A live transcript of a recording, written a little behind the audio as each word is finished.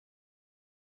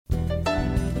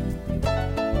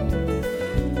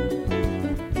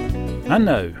And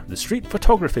now, the Street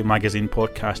Photography Magazine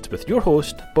podcast with your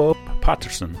host, Bob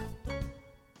Patterson.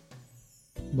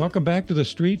 Welcome back to the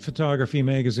Street Photography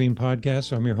Magazine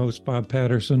podcast. I'm your host, Bob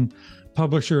Patterson,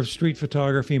 publisher of Street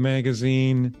Photography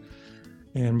Magazine.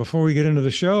 And before we get into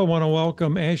the show, I want to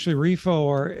welcome Ashley Rifo,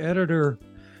 our editor.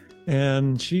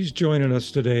 And she's joining us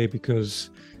today because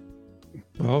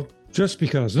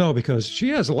she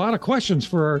has a lot of questions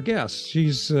for our guests.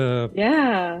 She's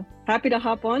happy to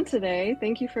hop on today.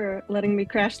 Thank you for letting me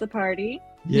crash the party.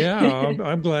 Yeah,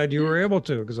 I'm glad you were able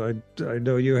to, because I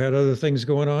know you had other things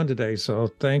going on today. So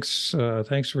thanks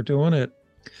for doing it.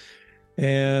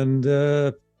 And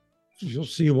you'll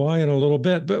see why in a little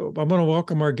bit. But I'm going to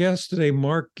welcome our guest today,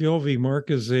 Mark Gilvey. Mark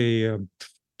is a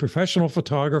professional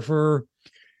photographer.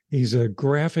 He's a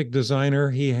graphic designer.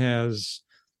 He has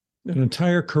an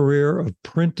entire career of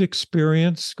print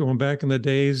experience going back in the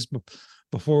days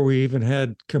before we even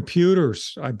had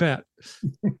computers, I bet.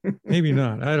 Maybe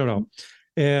not. I don't know.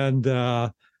 And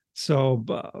so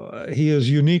he is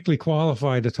uniquely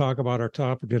qualified to talk about our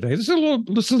topic today. This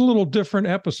is a little different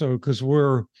episode because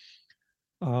we're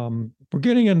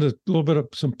getting into a little bit of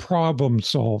some problem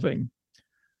solving.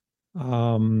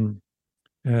 And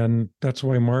that's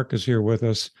why Mark is here with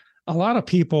us. A lot of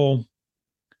people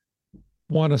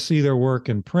want to see their work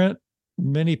in print.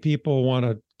 Many people want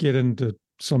to get into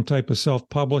some type of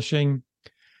self-publishing.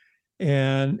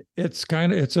 And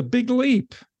it's a big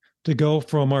leap to go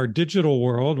from our digital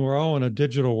world. We're all in a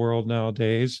digital world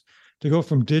nowadays, to go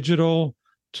from digital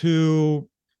to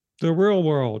the real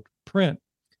world, print.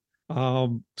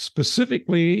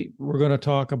 Specifically, we're going to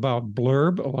talk about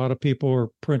Blurb. A lot of people are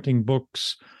printing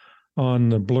books on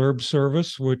the Blurb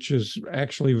service, which is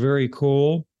actually very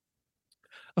cool.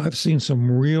 I've seen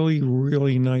some really,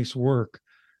 really nice work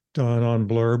done on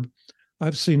Blurb.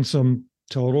 I've seen some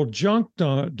total junk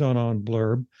done on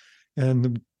Blurb.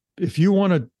 And if you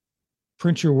want to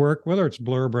print your work, whether it's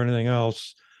Blurb or anything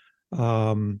else,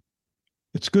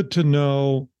 it's good to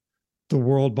know the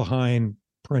world behind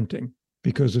printing,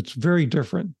 because it's very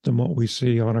different than what we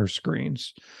see on our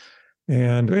screens.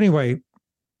 And anyway,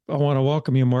 I want to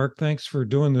welcome you, Mark. Thanks for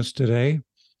doing this today.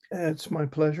 It's my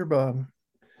pleasure, Bob.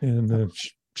 And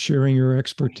sharing your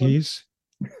expertise.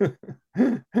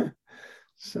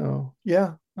 So,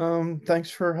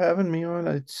 thanks for having me on.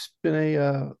 It's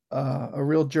been a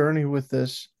real journey with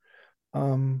this.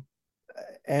 And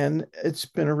it's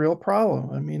been a real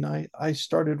problem. I mean, I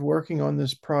started working on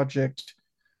this project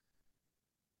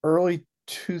early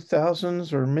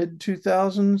 2000s or mid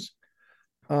 2000s,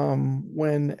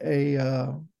 when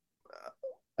a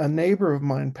neighbor of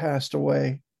mine passed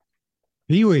away.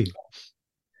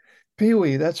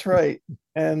 Pee-wee, that's right.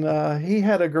 And he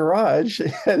had a garage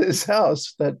at his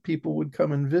house that people would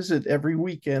come and visit every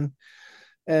weekend.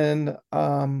 And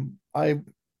I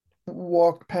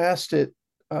walked past it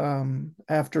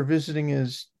after visiting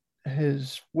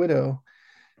his widow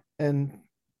and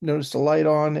noticed a light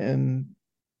on, and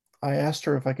I asked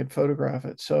her if I could photograph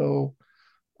it. So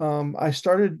I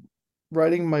started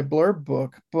writing my Blurb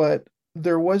book, but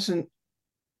there wasn't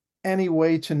any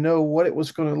way to know what it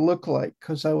was going to look like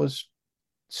because I was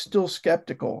still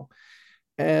skeptical.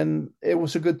 And it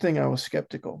was a good thing I was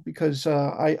skeptical, because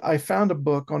I found a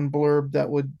book on Blurb that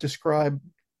would describe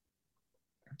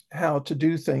how to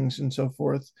do things and so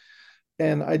forth.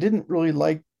 And I didn't really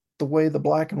like the way the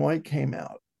black and white came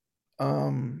out.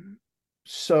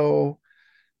 So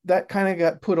that kind of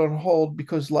got put on hold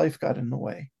because life got in the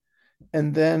way.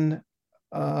 And then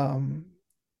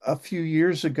a few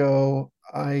years ago,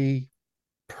 I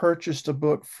purchased a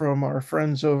book from our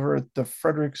friends over at the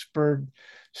Fredericksburg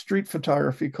Street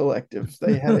Photography Collective.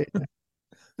 They had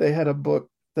a book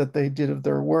that they did of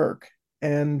their work,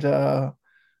 and I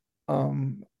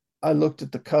looked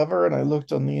at the cover and I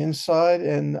looked on the inside,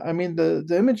 and I mean the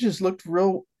images looked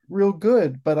real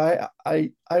good, but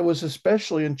I was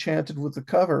especially enchanted with the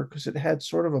cover because it had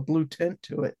sort of a blue tint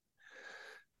to it.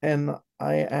 And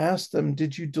I asked them,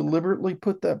 did you deliberately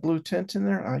put that blue tint in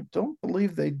there? I don't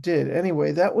believe they did.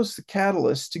 Anyway, that was the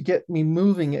catalyst to get me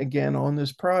moving again on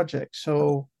this project.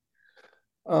 So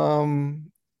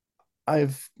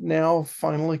I've now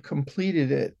finally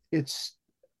completed it. It's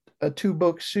a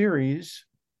 2-book series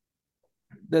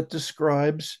that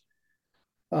describes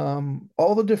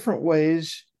all the different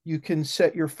ways you can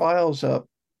set your files up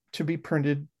to be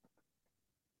printed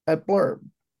at Blurb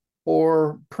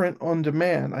or print on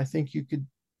demand. I think you could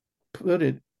put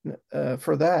it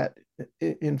for that.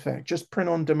 In fact, just print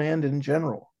on demand in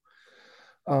general.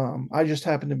 I just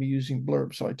happen to be using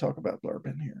Blurb, so I talk about Blurb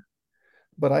in here.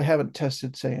 But I haven't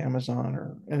tested, say, Amazon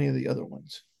or any of the other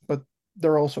ones. But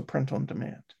they're also print on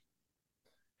demand.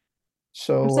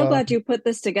 I'm So so glad you put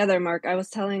this together, Mark. I was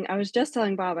just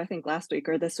telling Bob, I think last week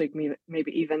or this week,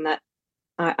 maybe even that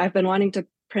I've been wanting to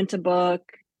print a book,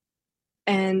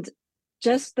 and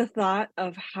just the thought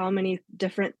of how many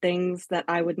different things that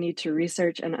I would need to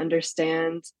research and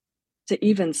understand to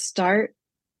even start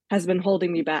has been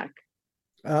holding me back.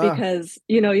 ah, Because,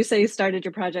 you say you started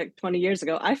your project 20 years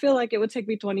ago. I feel like it would take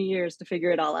me 20 years to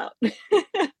figure it all out.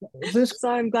 this So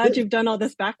I'm glad this you've done all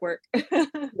this back work.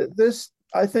 this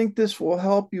I think this will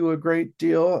help you a great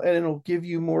deal, and it'll give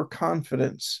you more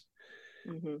confidence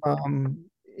Hmm.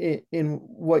 in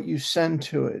what you send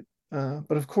to it.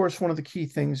 But of course, one of the key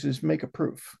things is make a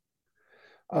proof.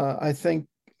 I think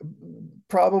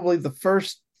probably the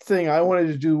first thing I wanted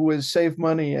to do was save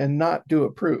money and not do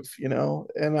a proof, And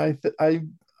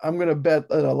I'm going to bet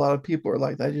that a lot of people are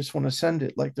like, I just want to send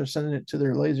it, like they're sending it to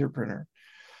their laser printer.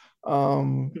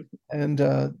 Um, and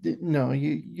no,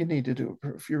 you need to do a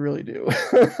proof. You really do.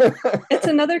 It's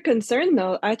another concern,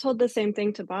 though. I told the same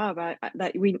thing to Bob.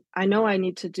 I know I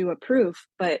need to do a proof,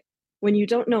 but when you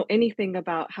don't know anything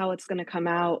about how it's going to come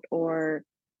out, or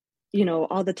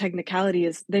all the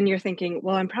technicalities, then you're thinking,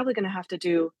 well, I'm probably going to have to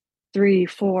do 3,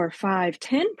 4, 5,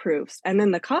 10 proofs, and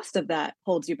then the cost of that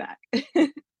holds you back.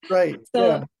 Right. So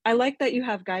Yeah. I like that you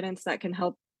have guidance that can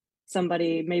help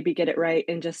somebody maybe get it right,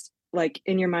 and just like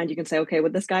in your mind, you can say, okay,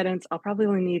 with this guidance, I'll probably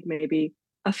only need maybe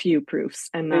a few proofs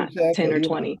and not 10 or Exactly. Yeah.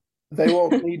 20.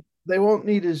 They won't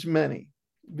need as many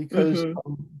because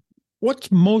Hmm.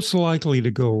 What's most likely to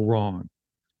go wrong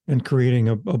in creating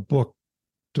a book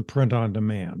to print on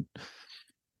demand?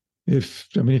 If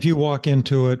you walk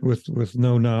into it with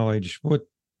no knowledge, what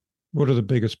are the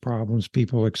biggest problems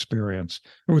people experience,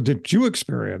 or that you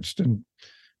experienced? And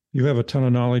you have a ton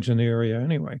of knowledge in the area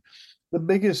anyway. the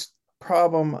biggest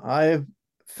problem I've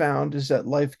found is that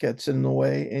life gets in the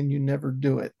way and you never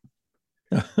do it.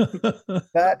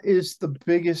 That is the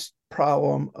biggest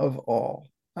problem of all.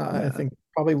 I Yeah. think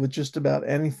probably with just about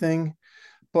anything.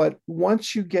 But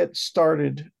once you get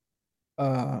started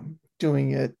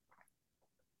doing it,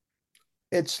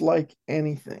 it's like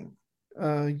anything.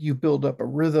 You build up a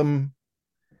rhythm,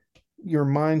 your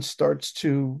mind starts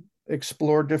to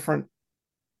explore different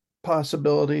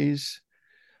possibilities.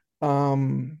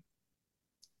 Um,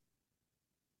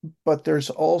 but there's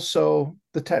also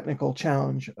the technical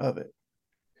challenge of it.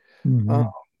 Uh,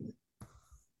 Mm-hmm.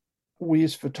 we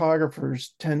as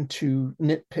photographers tend to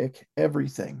nitpick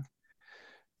everything.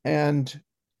 And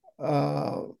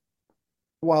uh,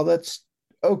 while that's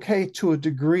okay to a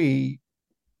degree,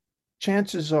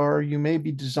 chances are you may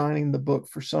be designing the book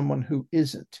for someone who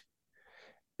isn't.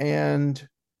 And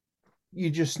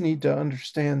you just need to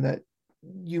understand that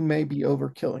you may be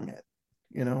overkilling it,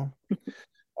 you know?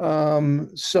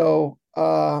 So,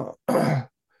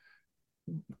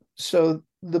 so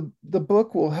the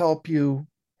book will help you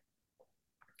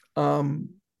um,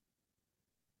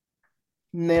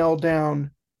 nail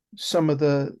down some of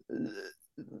the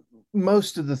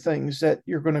most of the things that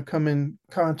you're going to come in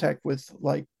contact with,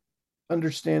 like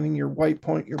understanding your white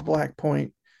point, your black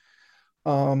point,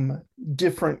 um,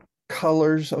 different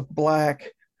colors of black,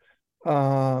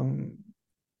 um,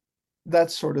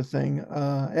 that sort of thing.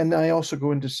 And I also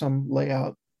go into some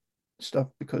layout stuff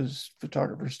because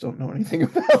photographers don't know anything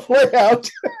about layout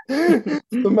for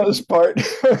the most part.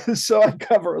 So I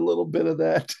cover a little bit of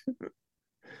that.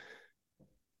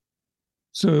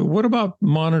 So, what about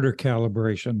monitor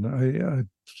calibration?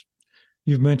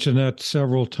 You've mentioned that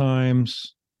several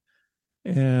times.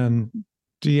 And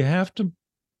do you have to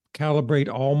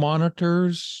calibrate all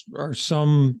monitors, or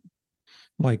some,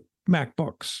 like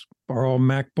MacBooks? Are all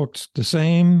MacBooks the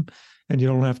same and you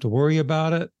don't have to worry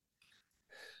about it?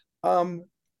 Um,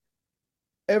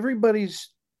 Everybody's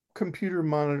computer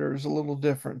monitor is a little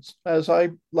different. As I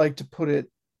like to put it,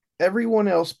 everyone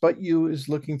else but you is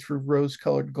looking through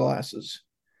rose-colored glasses.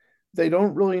 They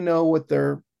don't really know what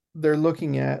they're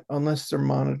looking at unless their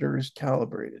monitor is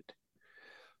calibrated.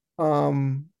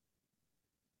 Um,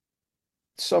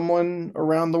 Someone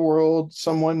around the world,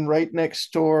 someone right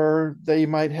next door, they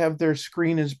might have their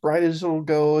screen as bright as it'll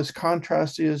go, as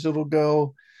contrasty as it'll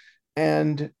go,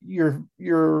 and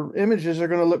your images are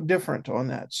going to look different on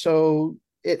that. So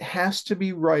it has to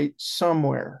be right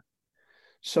somewhere.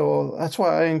 So that's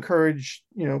why I encourage,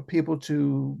 people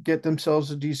to get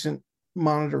themselves a decent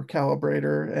monitor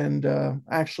calibrator, and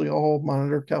actually all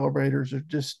monitor calibrators are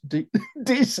just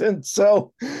decent.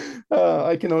 So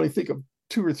I can only think of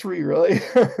two or three really.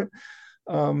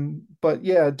 But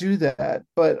yeah, do that.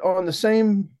 But on the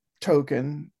same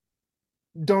token,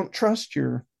 don't trust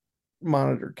your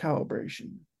monitor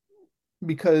calibration,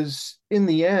 because in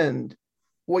the end,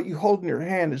 what you hold in your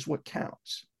hand is what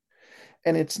counts.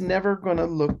 and it's never going to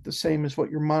look the same as what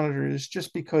your monitor is,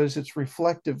 just because it's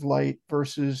reflective light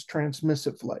versus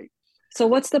transmissive light. So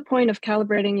what's the point of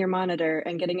calibrating your monitor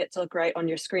and getting it to look right on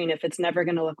your screen if it's never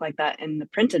going to look like that in the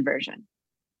printed version?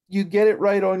 You get it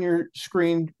right on your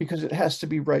screen because it has to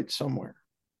be right somewhere.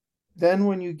 Then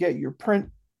when you get your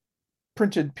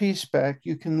printed piece back,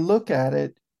 you can look at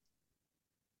it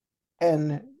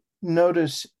and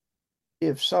notice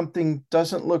if something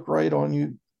doesn't look right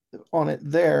on it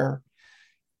there,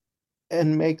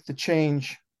 and make the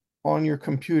change on your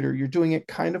computer. You're doing it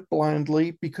kind of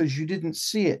blindly because you didn't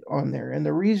see it on there. And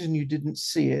the reason you didn't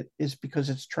see it is because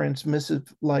it's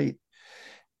transmissive light,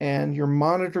 and your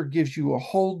monitor gives you a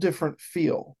whole different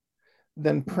feel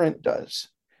than print does.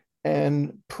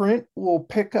 And print will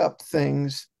pick up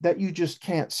things that you just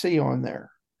can't see on there,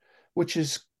 which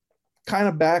is kind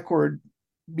of backward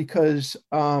because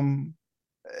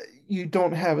you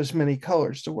don't have as many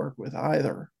colors to work with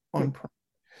either on print.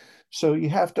 So you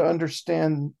have to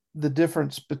understand the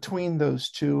difference between those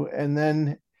two and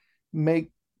then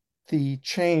make the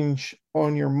change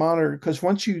on your monitor. Because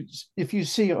if you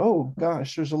see, oh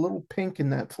gosh, there's a little pink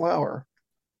in that flower.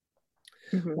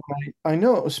 Mm-hmm. I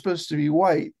know it was supposed to be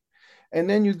white. And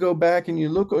then you go back and you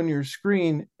look on your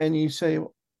screen and you say,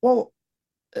 well,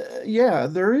 yeah,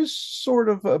 there is sort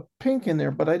of a pink in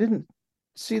there, but I didn't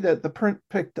see that the print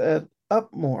picked that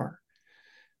up more.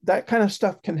 That kind of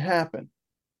stuff can happen.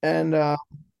 And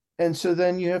so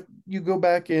then you go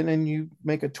back in and you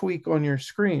make a tweak on your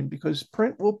screen, because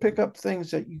print will pick up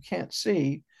things that you can't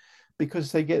see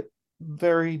because they get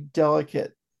very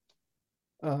delicate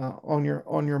on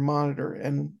your monitor,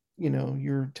 and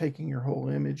you're taking your whole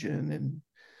image in, and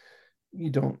you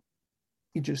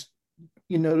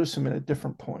notice them at a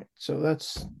different point. So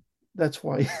that's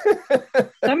why.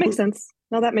 That makes sense.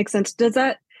 No, that makes sense. Does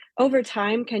that, over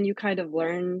time, can you kind of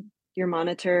learn your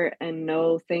monitor and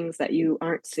know things that you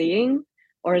aren't seeing,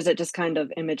 or is it just kind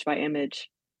of image by image?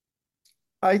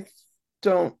 I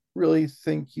don't really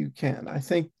think you can. I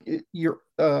think and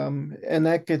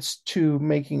that gets to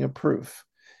making a proof.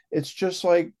 It's just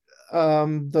like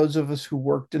those of us who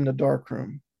worked in the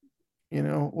darkroom.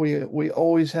 We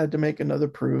always had to make another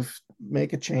proof,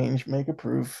 make a change, make a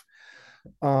proof.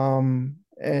 And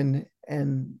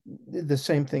the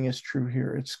same thing is true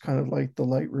here. It's kind of like the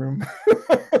Lightroom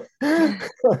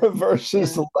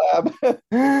versus the lab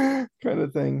kind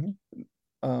of thing.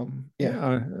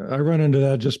 I run into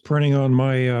that just printing on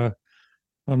my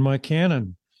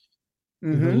Canon.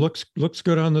 Mm-hmm. It looks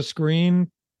good on the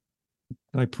screen.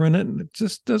 I print it and it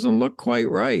just doesn't look quite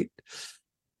right.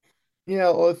 Yeah,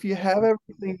 well, if you have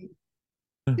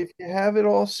it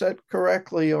all set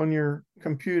correctly on your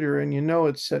computer and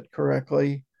it's set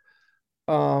correctly,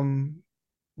 then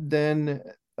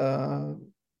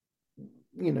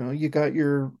you got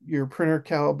your printer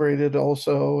calibrated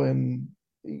also, and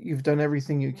you've done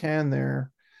everything you can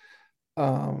there,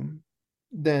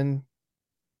 then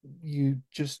you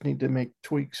just need to make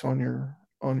tweaks on your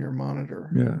monitor.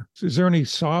 Yeah. So is there any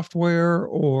software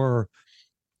or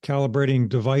calibrating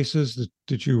devices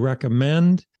that you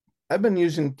recommend? I've been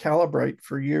using Calibrite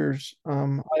for years.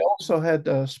 I also had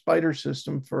a Spider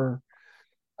system for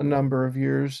a number of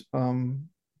years,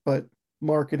 but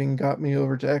marketing got me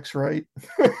over to X-Rite,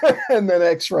 and then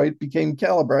X-Rite became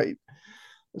Calibrite.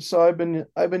 So I've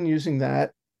been using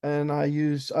that, and I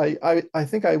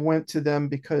think I went to them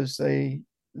because they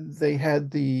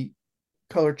had the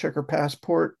color checker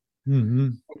passport,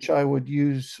 mm-hmm. which I would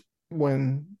use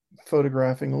when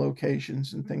photographing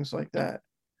locations and things like that,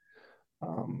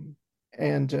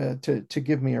 and to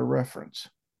give me a reference.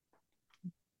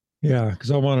 Yeah,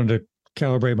 because I wanted to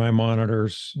calibrate my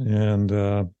monitors, and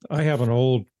I have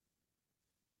I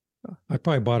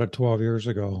probably bought it 12 years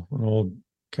ago, an old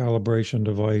calibration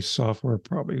device. Software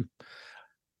probably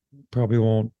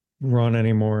won't run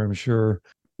anymore, I'm sure.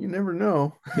 You never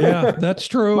know. Yeah, that's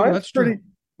true.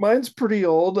 Mine's pretty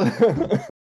old.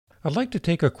 I'd like to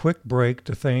take a quick break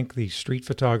to thank the Street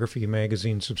Photography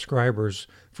Magazine subscribers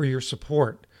for your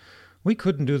support. We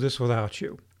couldn't do this without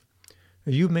you.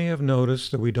 You may have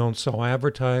noticed that we don't sell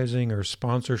advertising or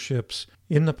sponsorships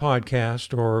in the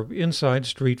podcast or inside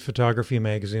Street Photography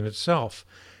Magazine itself.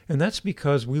 And that's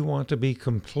because we want to be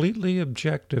completely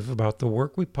objective about the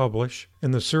work we publish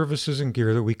and the services and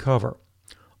gear that we cover.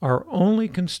 Our only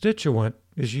constituent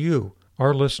is you,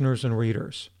 our listeners and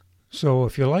readers. So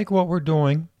if you like what we're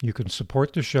doing, you can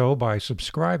support the show by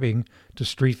subscribing to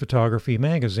Street Photography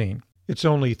Magazine. It's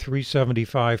only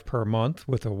 $3.75 per month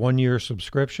with a 1-year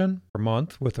subscription.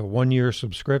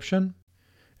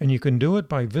 And you can do it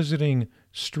by visiting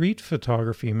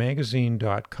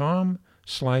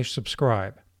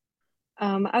streetphotographymagazine.com/subscribe.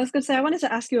 I was going to say, I wanted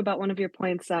to ask you about one of your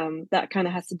points that kind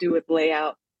of has to do with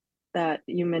layout that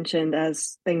you mentioned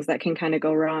as things that can kind of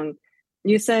go wrong.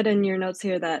 You said in your notes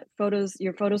here that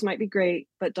your photos might be great,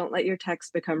 but don't let your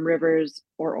text become rivers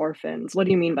or orphans. What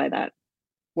do you mean by that?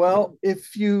 Well,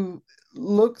 if you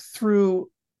look through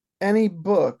any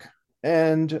book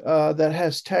and that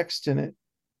has text in it,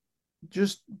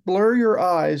 just blur your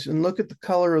eyes and look at the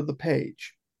color of the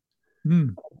page.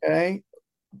 Okay.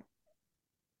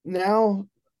 Now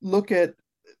look at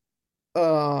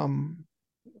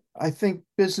I think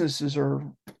businesses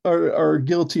are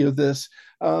guilty of this.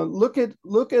 Look at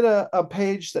a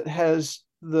page that has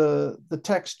the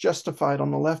text justified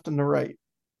on the left and the right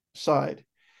side,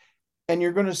 and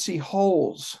you're going to see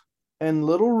holes and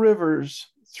little rivers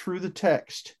through the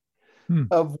text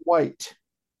of white,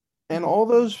 and all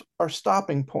those are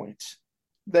stopping points.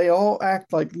 They all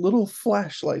act like little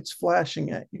flashlights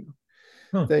flashing at you.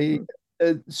 They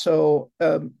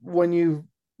when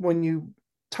you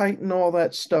tighten all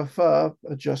that stuff up,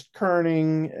 adjust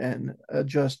kerning and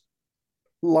adjust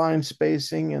line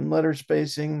spacing and letter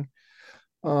spacing,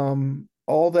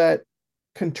 all that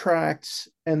contracts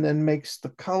and then makes the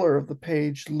color of the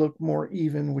page look more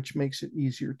even, which makes it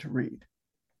easier to read.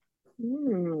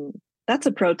 That's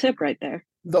a pro tip right there.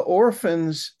 The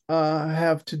orphans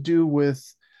have to do with,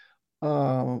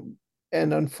 and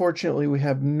unfortunately we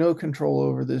have no control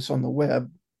over this on the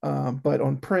web, but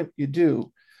on print you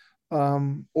do.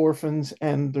 Orphans,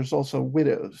 and there's also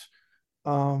widows,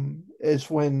 is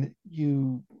when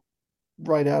you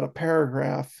write out a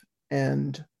paragraph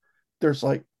and there's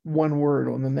like one word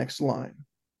on the next line,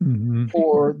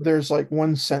 or there's like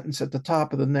one sentence at the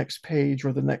top of the next page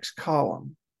or the next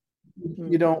column.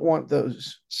 You don't want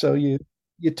those, so you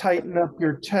tighten up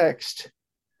your text,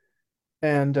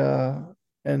 and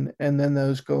then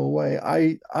those go away.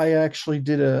 I actually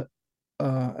did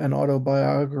an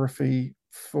autobiography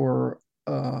for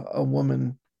a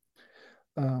woman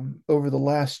over the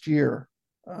last year.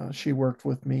 She worked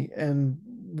with me, and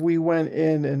we went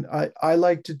in, and I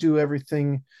like to do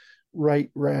everything right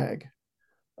rag,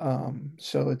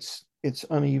 so it's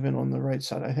uneven on the right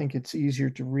side. I think it's easier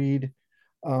to read.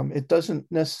 It doesn't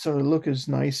necessarily look as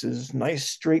nice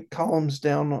straight columns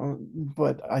down,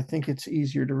 but I think it's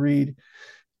easier to read.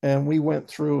 And we went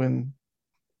through and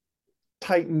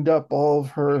tightened up all of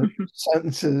her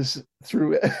sentences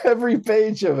through every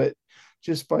page of it,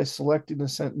 just by selecting the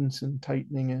sentence and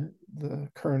tightening it, the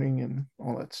kerning and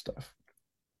all that stuff.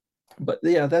 But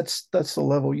yeah, that's the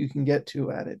level you can get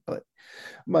to at it. But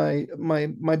my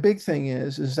big thing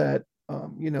is that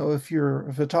if you're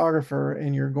a photographer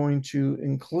and you're going to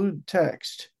include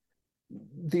text,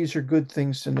 these are good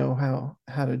things to know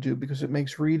how to do, because it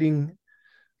makes reading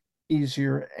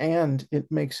easier and it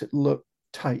makes it look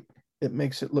tight. It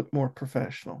makes it look more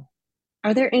professional.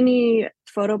 Are there any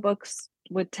photo books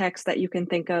with text that you can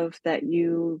think of that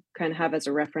you kind of have as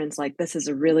a reference, like this is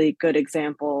a really good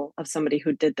example of somebody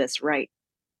who did this right?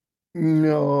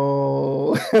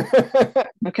 No.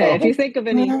 Okay, if you think of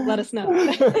any, let us know.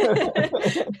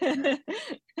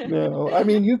 No, I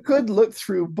mean, you could look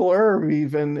through Blurb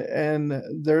even, and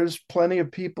there's plenty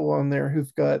of people on there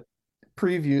who've got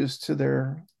previews to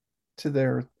their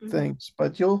things,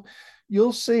 but you'll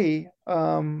see,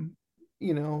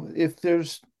 if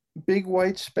there's big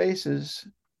white spaces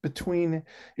between,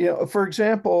 for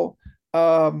example,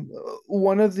 a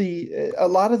lot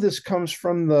of this comes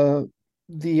from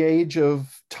the age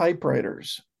of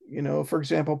typewriters. For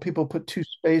example, people put two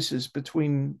spaces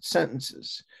between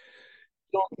sentences.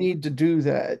 You don't need to do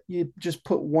that. You just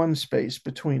put one space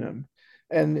between them.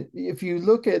 And if you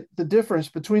look at the difference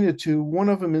between the two, one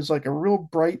of them is like a real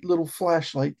bright little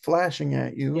flashlight flashing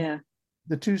at you. Yeah.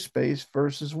 The two space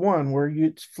versus one where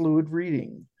it's fluid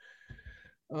reading.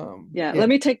 Let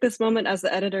me take this moment as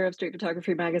the editor of Street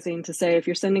Photography Magazine to say, if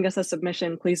you're sending us a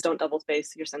submission, please don't double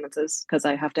space your sentences, because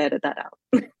I have to edit that out.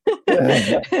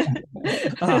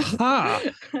 Aha!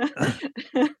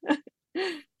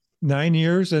 9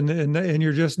 years, and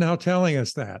you're just now telling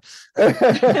us that.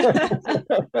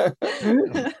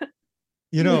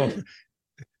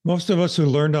 Most of us who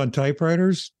learned on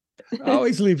typewriters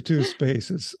always leave two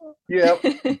spaces. Yep,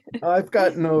 I've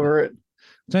gotten over it.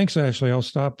 Thanks, Ashley. I'll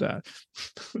stop that.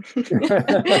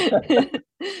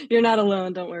 You're not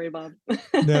alone. Don't worry, Bob.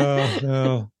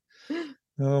 No.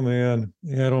 Oh man,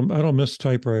 yeah, I don't miss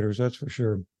typewriters. That's for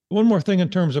sure. One more thing in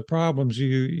terms of problems,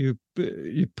 you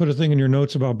put a thing in your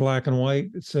notes about black and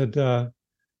white. It said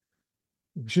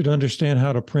we should understand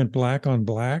how to print black on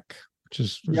black, which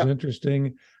was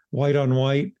interesting. White on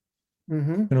white,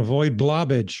 and avoid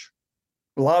blobbage.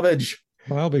 Blobbage.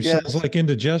 Probably sounds Yes. like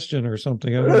indigestion or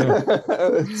something. I don't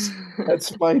know.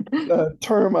 That's my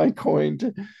term I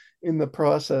coined in the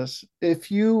process.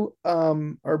 If you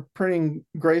are printing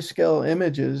grayscale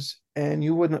images and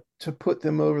you wouldn't to put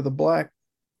them over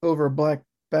a black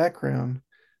background,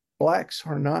 blacks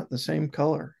are not the same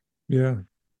color. Yeah.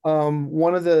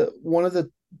 One of the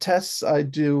tests I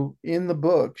do in the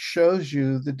book shows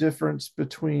you the difference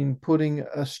between putting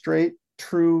a straight,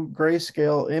 true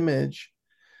grayscale image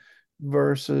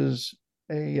versus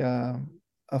a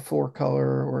four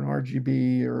color or an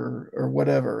RGB or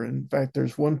whatever. In fact,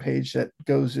 there's one page that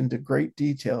goes into great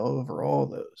detail over all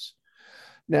those.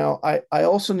 Now, I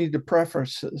also need to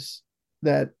preface this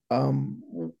that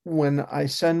when I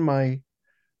send my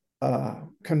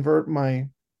convert my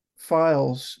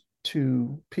files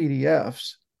to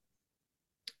PDFs,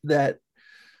 that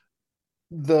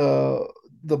the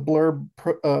Blurb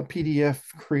PDF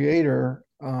creator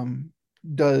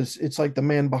it's like the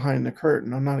man behind the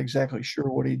curtain. I'm not exactly sure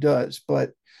what he does,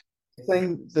 but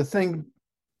the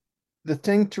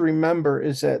thing to remember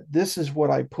is that this is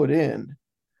what I put in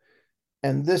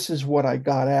and this is what I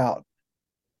got out.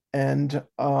 And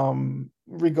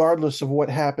regardless of what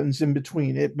happens in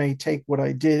between, it may take what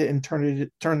I did and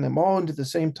turn them all into the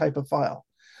same type of file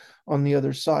on the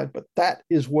other side. But that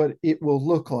is what it will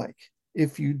look like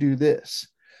if you do this.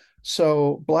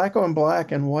 So black on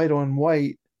black and white on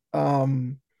white,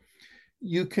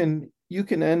 you can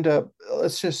end up,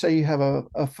 let's just say you have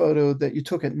a photo that you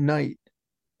took at night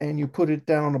and you put it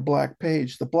down on a black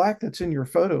page. The black that's in your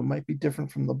photo might be different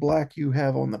from the black you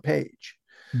have on the page.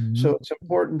 Mm-hmm. So it's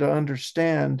important to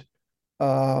understand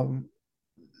the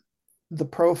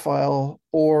profile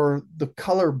or the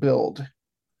color build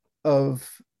of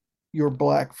your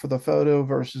black for the photo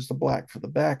versus the black for the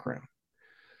background.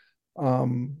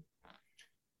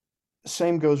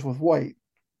 Same goes with white.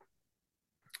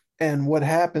 And what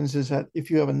happens is that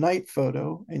if you have a night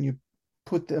photo and you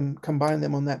combine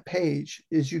them on that page,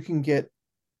 is you can get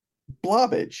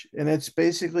blobbage. And it's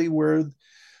basically where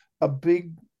a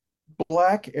big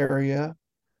black area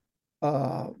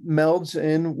melds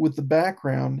in with the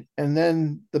background, and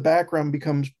then the background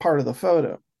becomes part of the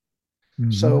photo.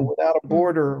 Mm-hmm. So without a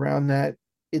border around that,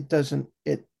 it doesn't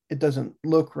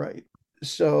look right.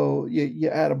 So you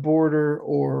add a border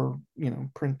or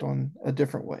print on a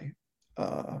different way.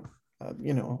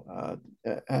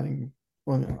 Adding.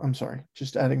 Well, I'm sorry,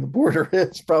 just adding the border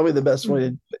is probably the best way to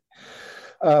do it.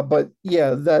 But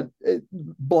yeah,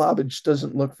 blobbage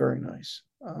doesn't look very nice.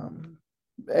 And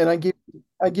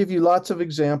I give you lots of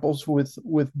examples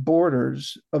with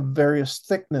borders of various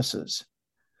thicknesses,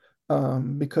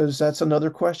 because that's another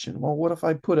question. Well, what if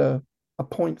I put a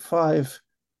 0.5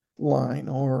 line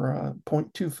or a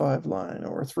 0.25 line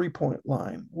or a 3-point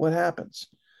line? What happens?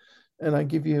 And I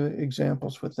give you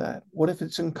examples with that. What if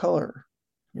it's in color?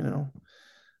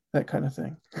 That kind of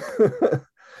thing.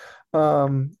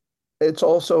 It's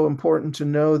also important to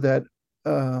know that,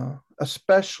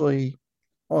 especially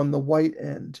on the white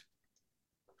end,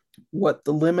 what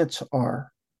the limits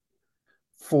are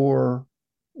for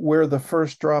where the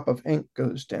first drop of ink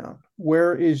goes down.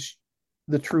 Where is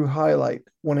the true highlight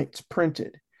when it's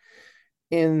printed?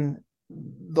 In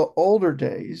the older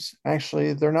days,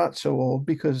 actually, they're not so old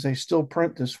because they still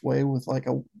print this way with like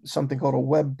something called a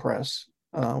web press,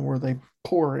 where they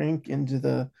pour ink into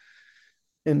the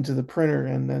printer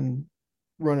and then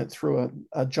run it through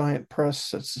a giant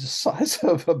press that's the size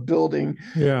of a building.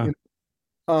 Yeah.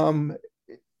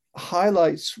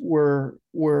 Highlights were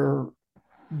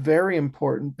very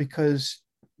important because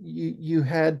you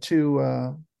had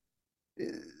to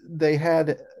they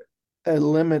had a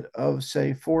limit of,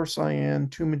 say, 4 cyan,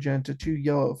 2 magenta, 2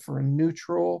 yellow for a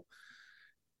neutral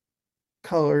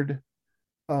colored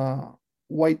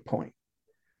white point.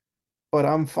 But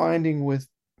I'm finding with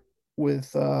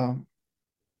and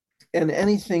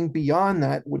anything beyond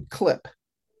that would clip.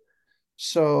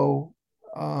 So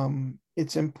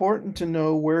it's important to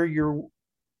know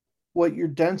what your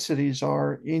densities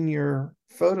are in your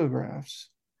photographs.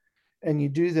 And you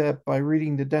do that by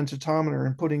reading the densitometer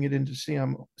and putting it into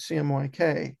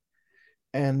CMYK.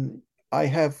 And I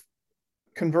have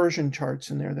conversion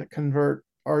charts in there that convert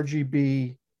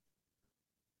RGB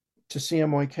to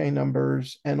CMYK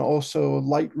numbers and also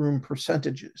Lightroom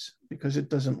percentages, because it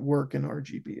doesn't work in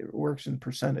RGB, it works in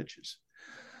percentages.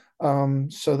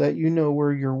 So that you know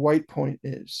where your white point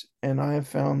is. And I have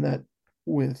found that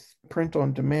with print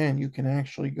on demand, you can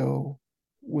actually go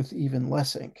with even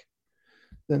less ink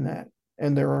than that.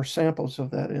 And there are samples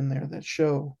of that in there that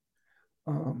show,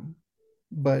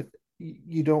 but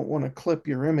you don't want to clip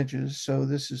your images. So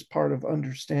this is part of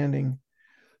understanding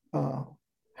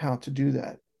how to do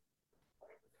that.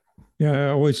 Yeah, I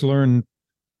always learn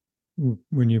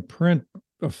when you print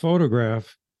a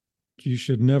photograph, you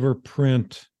should never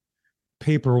print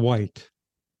paper white.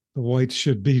 The whites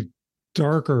should be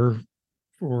darker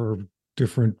or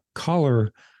different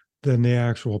color than the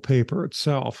actual paper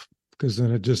itself, because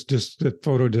then it just the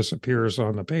photo disappears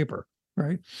on the paper,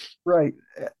 right? Right.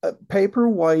 Paper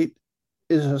white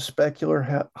is a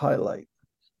specular highlight,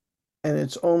 and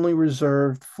it's only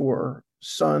reserved for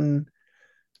sun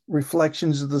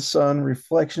reflections of the sun,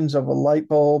 reflections of a light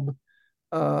bulb,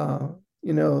 uh,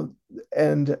 you know,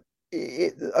 and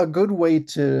a good way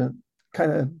to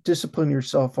kind of discipline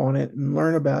yourself on it and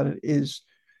learn about it is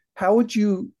how would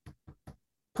you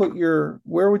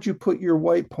where would you put your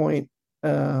white point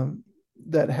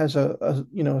that has a a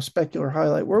specular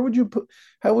highlight? Where would you put,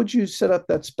 how would you set up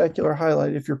that specular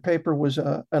highlight if your paper was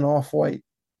an off white?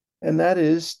 And that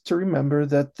is to remember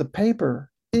that the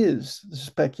paper is the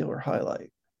specular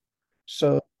highlight.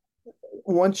 So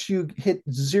once you hit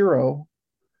zero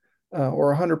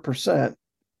or 100%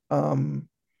 um,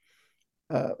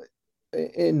 uh,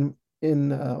 in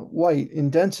white in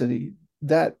density,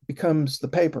 that becomes the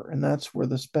paper, and that's where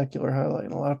the specular highlight.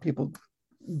 And a lot of people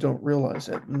don't realize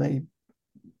it, and they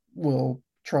will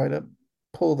try to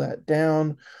pull that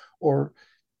down, or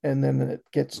and then it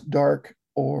gets dark,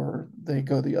 or they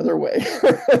go the other way.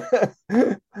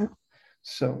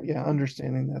 So yeah,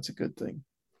 understanding that's a good thing.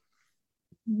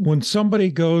 When somebody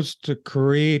goes to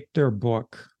create their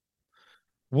book,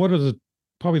 what are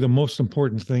probably the most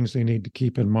important things they need to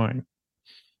keep in mind?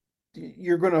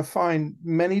 You're going to find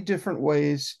many different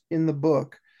ways in the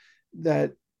book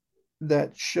that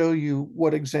show you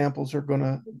what examples are going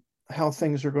to, how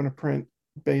things are going to print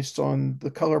based on the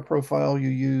color profile you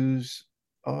use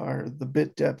or the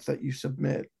bit depth that you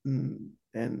submit,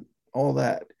 and all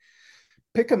that.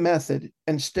 Pick a method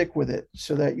and stick with it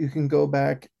so that you can go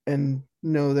back and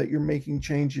know that you're making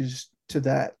changes to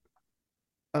that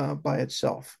by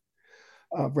itself,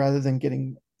 rather than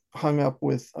getting hung up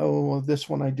with, oh, well, this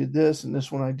one I did this and this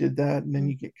one I did that, and then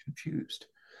you get confused.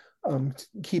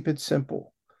 Keep it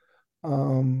simple.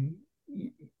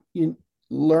 You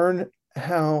learn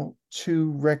how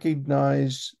to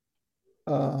recognize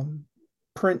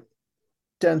print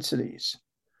densities.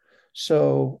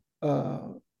 So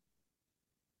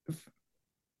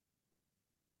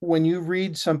when you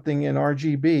read something in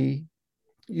RGB,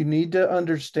 you need to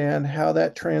understand how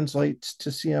that translates to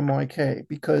CMYK,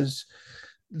 because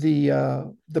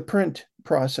the print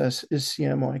process is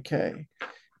CMYK.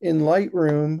 In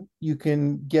Lightroom, you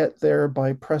can get there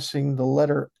by pressing the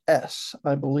letter S,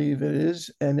 I believe it is,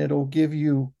 and it'll give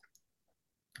you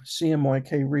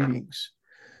CMYK readings.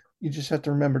 You just have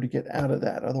to remember to get out of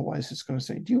that. Otherwise, it's going to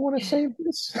say, do you want to save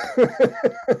this?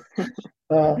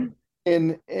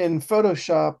 In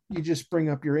Photoshop, you just bring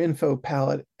up your info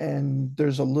palette, and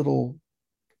there's a little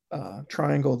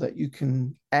triangle that you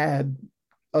can add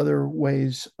other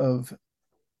ways of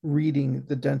reading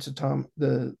the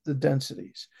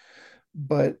densities.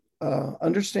 But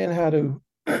understand how to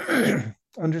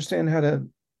understand how to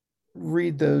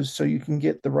read those so you can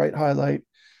get the right highlight,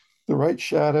 the right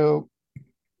shadow,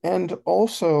 and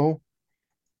also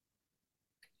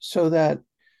so that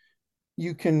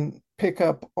you can pick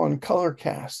up on color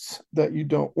casts that you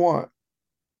don't want.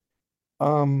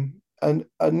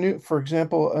 For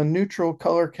example, a neutral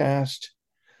color cast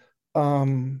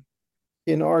in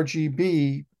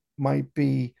RGB might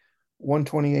be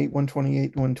 128,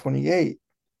 128, 128.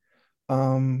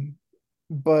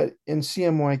 But in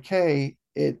CMYK,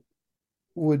 it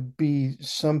would be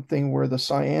something where the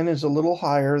cyan is a little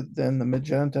higher than the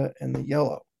magenta and the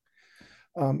yellow.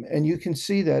 And you can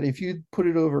see that if you put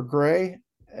it over gray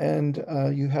and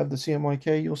you have the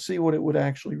CMYK, you'll see what it would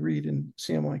actually read in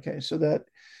CMYK. So that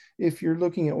if you're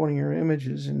looking at one of your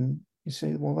images and you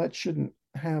say, well, that shouldn't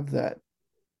have that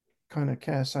kind of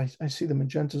cast, I see the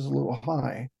magenta is a little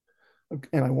high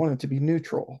and I want it to be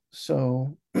neutral.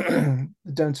 So the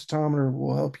densitometer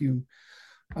will help you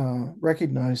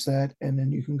recognize that, and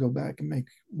then you can go back and make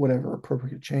whatever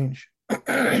appropriate change.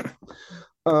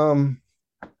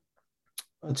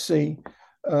 Let's see.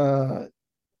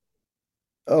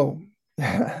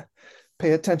 Pay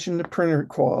attention to printing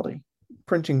quality.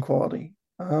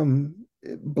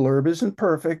 Blurb isn't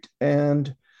perfect,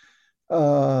 and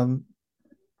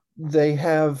they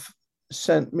have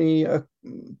sent me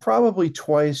probably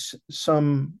twice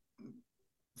some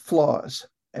flaws,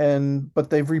 but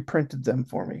they've reprinted them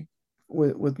for me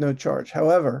with no charge.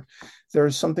 However, there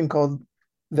is something called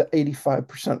the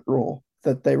 85% rule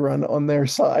that they run on their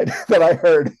side that I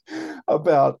heard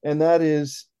about, and that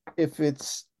is if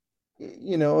it's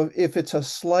a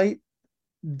slight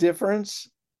difference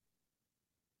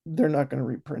they're not going to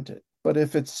reprint it. But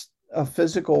if it's a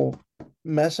physical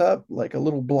mess up, like a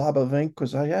little blob of ink,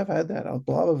 because I have had that, a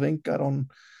blob of ink got on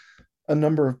a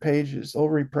number of pages, they'll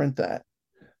reprint that.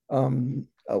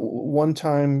 One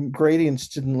time gradients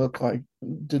didn't look right.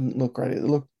 It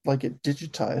looked like it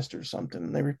digitized or something,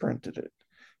 and they reprinted it.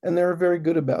 And they were very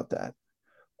good about that,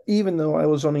 even though I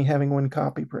was only having one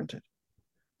copy printed.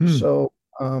 So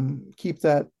keep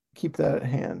that at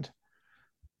hand.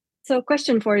 So, a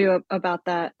question for you about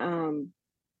that.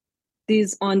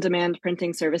 These on-demand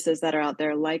printing services that are out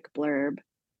there, like Blurb,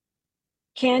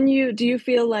 do you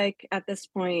feel like at this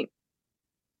point,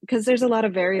 because there's a lot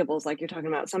of variables like you're talking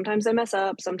about, sometimes they mess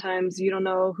up, sometimes you don't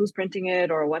know who's printing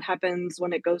it or what happens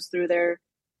when it goes through their,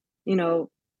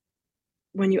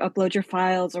 when you upload your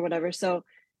files or whatever. So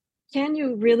can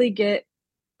you really get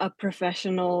a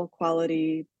professional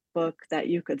quality book that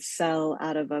you could sell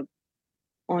out of a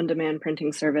on-demand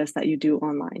printing service that you do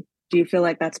online? Do you feel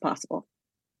like that's possible?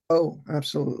 Oh,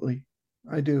 absolutely.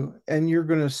 I do. And you're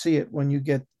going to see it when you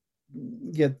get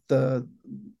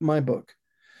my book.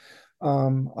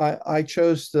 I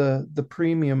chose the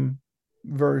premium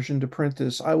version to print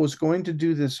this. I was going to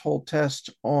do this whole test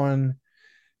on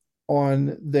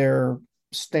their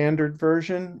standard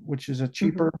version, which is a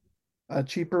cheaper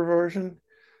version,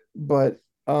 but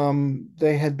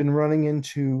they had been running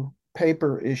into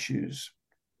paper issues,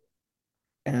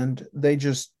 and they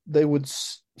would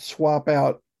swap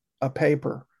out a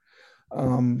paper.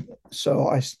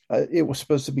 So it was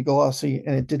supposed to be glossy,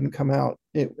 and it didn't come out.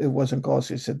 It wasn't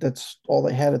glossy. I said that's all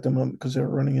they had at the moment because they were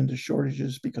running into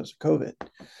shortages because of COVID.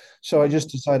 So I just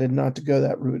decided not to go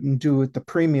that route and do it the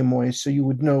premium way, so you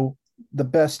would know the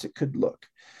best it could look.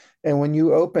 And when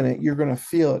you open it, you're going to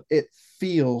feel it. It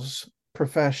feels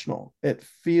professional. It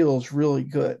feels really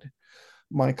good.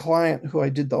 My client, who I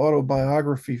did the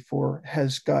autobiography for,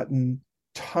 has gotten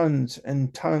tons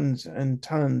and tons and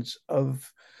tons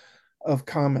of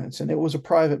comments, and it was a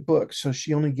private book, so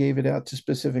she only gave it out to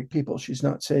specific people. She's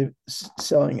not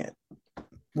selling it,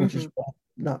 which is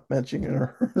not mentioning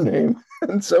her name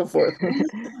and so forth.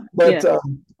 But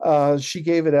she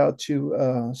gave it out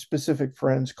to specific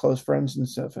friends, close friends and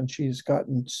stuff, and she's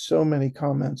gotten so many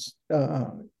compliments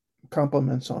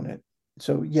on it.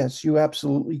 So yes, you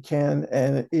absolutely can,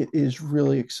 and it is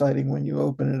really exciting when you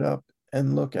open it up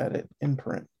and look at it in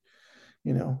print.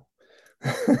 Yeah.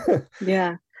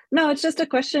 No, it's just a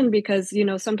question because,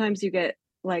 sometimes you get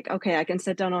like, okay, I can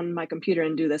sit down on my computer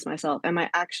and do this myself. Am I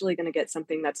actually going to get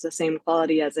something that's the same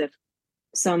quality as if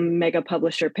some mega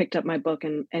publisher picked up my book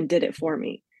and did it for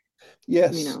me?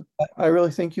 Yes, I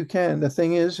really think you can. The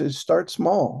thing is start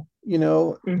small,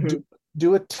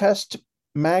 do a test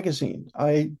magazine.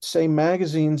 I say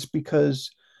magazines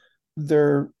because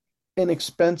they're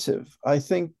inexpensive. I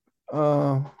think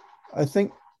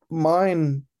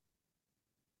mine,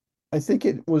 I think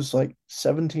it was like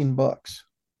 $17.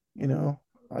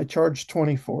 I charged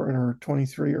 20 for it, or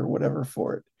 23 or whatever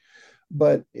for it,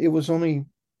 but it was only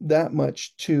that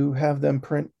much to have them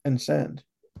print and send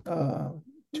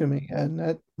to me, and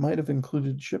that might have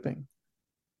included shipping.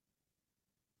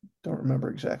 Don't remember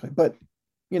exactly, but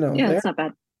yeah, it's not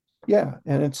bad. Yeah,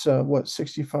 and it's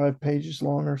 65 pages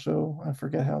long or so. I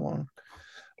forget how long.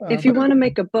 If you want to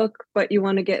make a book, but you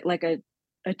want to get like a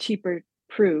cheaper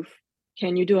proof,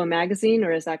 can you do a magazine,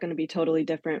 or is that going to be totally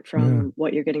different from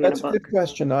what you're getting in a book? That's a good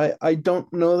question. I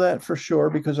don't know that for sure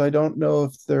because I don't know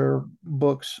if their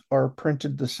books are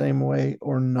printed the same way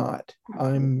or not.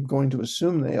 I'm going to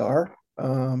assume they are,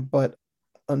 but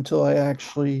until I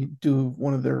actually do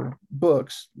one of their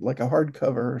books, like a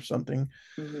hardcover or something,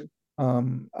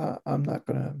 I'm not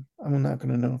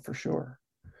gonna know for sure.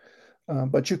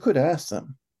 But you could ask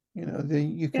them.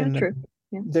 You can. Yeah, true.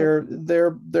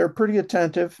 They're pretty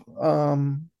attentive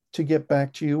to get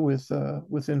back to you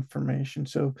with information.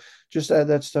 So just add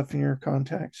that stuff in your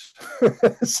contacts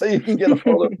so you can get a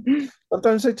hold of them.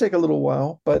 Sometimes they take a little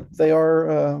while, but they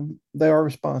are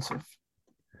responsive.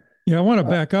 Yeah, I want to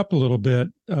back up a little bit.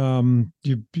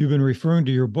 You've been referring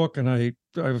to your book, and I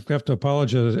have to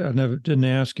apologize. I didn't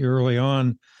ask you early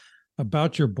on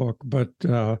about your book, but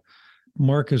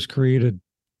Mark has created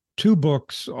 2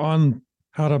 books on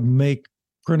how to make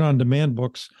print-on-demand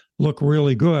books look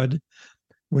really good,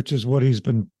 which is what he's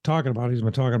been talking about. He's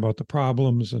been talking about the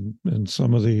problems and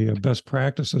some of the best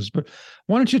practices. But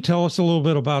why don't you tell us a little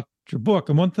bit about your book?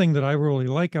 And one thing that I really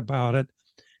like about it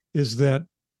is that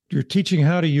you're teaching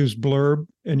how to use Blurb,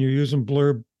 and you're using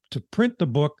Blurb to print the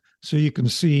book so you can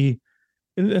see,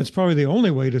 and it's probably the only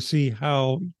way to see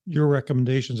how your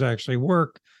recommendations actually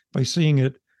work, by seeing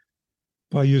it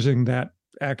by using that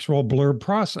actual Blurb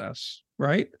process,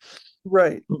 right?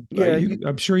 Right. Yeah.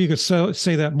 I'm sure you could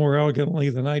say that more elegantly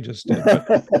than I just did.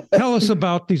 But tell us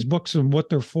about these books and what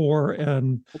they're for.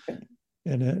 Okay.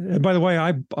 And by the way,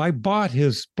 I bought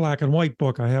his black and white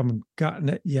book. I haven't gotten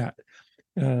it yet,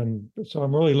 and so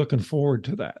I'm really looking forward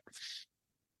to that.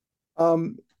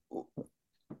 Um,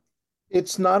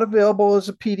 it's not available as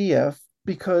a PDF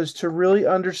because to really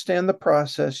understand the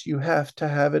process, you have to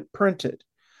have it printed.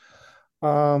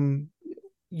 Um,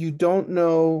 you don't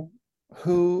know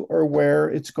who or where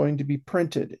it's going to be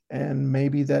printed, and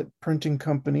maybe that printing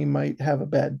company might have a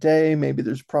bad day. Maybe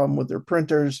there's a problem with their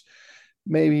printers.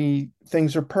 Maybe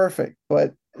things are perfect,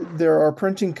 but there are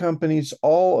printing companies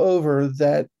all over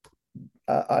that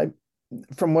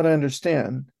from what I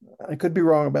understand, I could be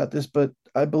wrong about this, but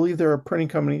I believe there are printing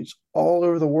companies all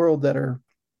over the world that are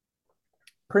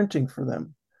printing for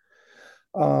them.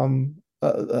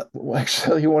 Well,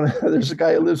 actually, there's a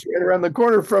guy who lives right around the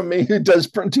corner from me who does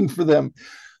printing for them.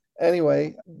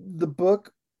 Anyway, the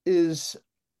book is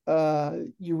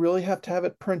you really have to have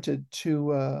it printed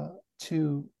to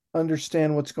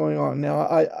understand what's going on. Now,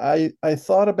 I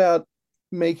thought about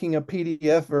making a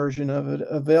PDF version of it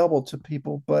available to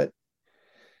people, but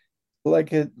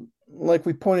like it like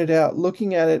we pointed out,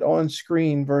 looking at it on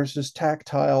screen versus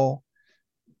tactile,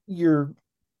 your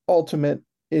ultimate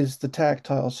is the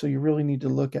tactile. So you really need to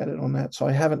look at it on that. So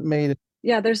I haven't made it.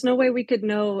 Yeah, there's no way we could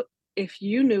know if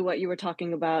you knew what you were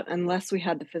talking about unless we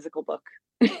had the physical book.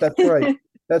 That's right.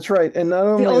 That's right. And not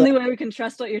only the only way we can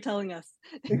trust what you're telling us.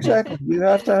 Exactly. You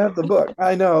have to have the book.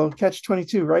 I know, catch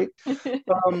 22, right?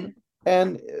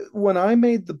 And when I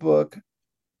made the book,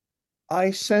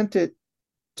 I sent it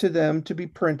to them to be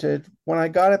printed. When I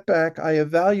got it back, I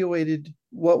evaluated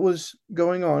what was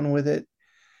going on with it.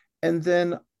 And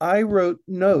then I wrote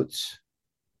notes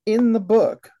in the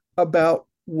book about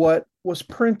what was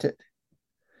printed.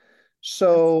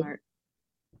 So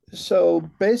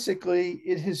basically,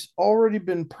 it has already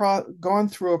been gone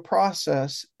through a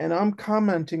process, and I'm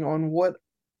commenting on what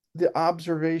the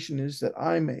observation is that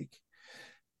I make.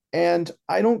 And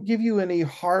I don't give you any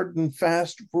hard and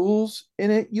fast rules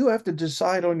in it. You have to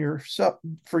decide on yourself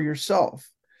for yourself.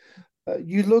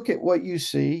 You look at what you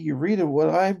see, you read what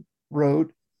I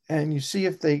wrote, and you see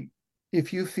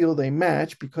if you feel they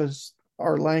match, because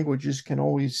our languages can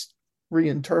always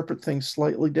reinterpret things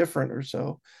slightly different or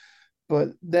so. But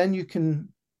then you can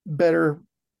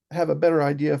have a better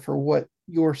idea for what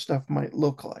your stuff might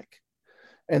look like,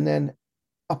 and then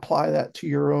apply that to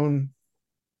your own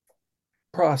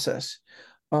process.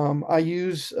 I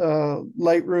use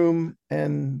Lightroom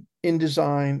and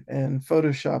InDesign and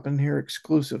Photoshop in here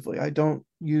exclusively. I don't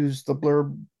use the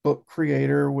Blurb book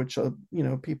creator, which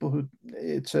people who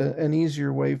it's an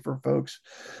easier way for folks,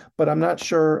 but I'm not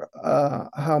sure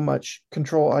how much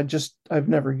control. I've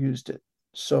never used it,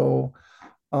 so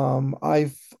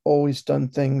I've always done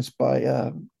things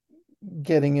by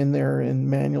getting in there and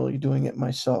manually doing it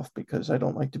myself because I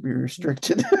don't like to be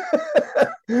restricted.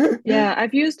 Yeah,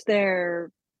 I've used their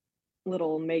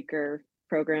little maker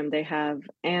program they have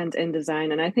and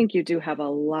InDesign, and I think you do have a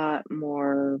lot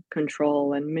more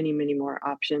control and many, many more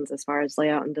options as far as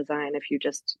layout and design if you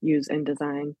just use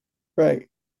InDesign. Right.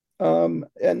 And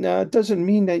now it doesn't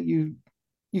mean that you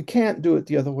can't do it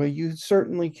the other way. You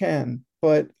certainly can,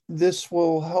 but this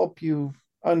will help you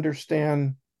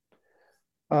understand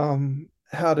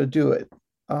how to do it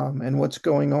and what's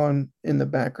going on in the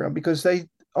background, because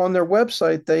on their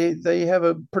website they have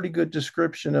a pretty good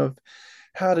description of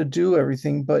how to do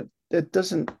everything, but it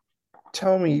doesn't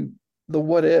tell me the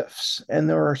what ifs, and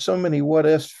there are so many what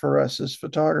ifs for us as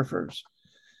photographers,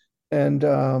 and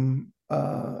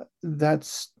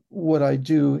that's what I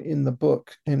do in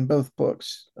both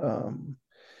books.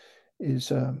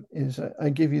 Is I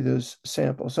give you those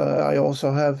samples. I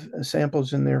also have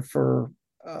samples in there for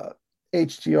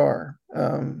HDR,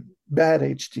 bad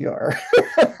HDR.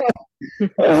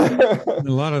 A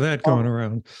lot of that going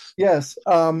around. Yes,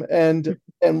 and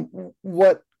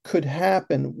what could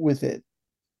happen with it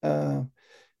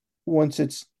once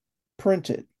it's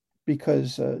printed,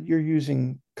 because you're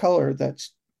using color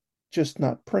that's just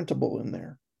not printable in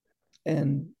there.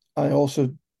 And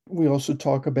we also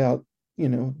talk about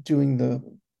doing the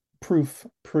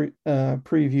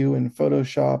preview in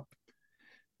Photoshop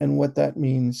and what that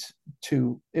means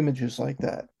to images like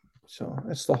that. So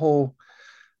that's the whole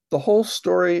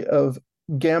story of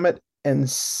Gamut and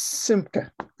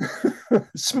Simca.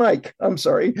 Smike, I'm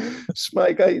sorry.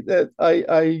 Smike,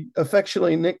 I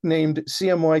affectionately nicknamed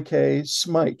CMYK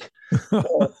Smike.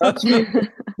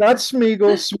 Not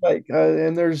Smeagol, Smike.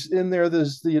 And there's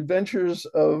the adventures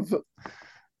of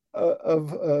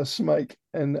Smike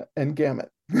and Gamut.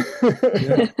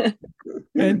 Yeah.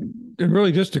 And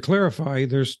really, just to clarify,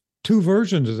 there's two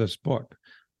versions of this book,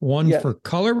 one Yeah, for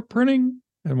color printing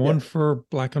and yeah, one for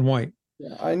black and white.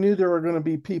 yeah. I knew there were going to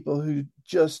be people who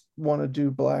just want to do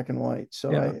black and white,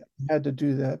 so Yeah. I had to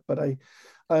do that. But I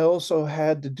also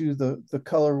had to do the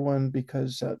color one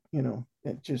because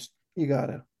it just you got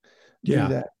to do Yeah.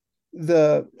 that.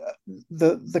 The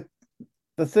the the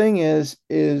the thing is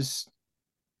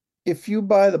if you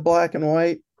buy the black and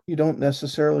white, you don't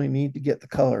necessarily need to get the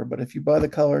color. But if you buy the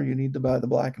color, you need to buy the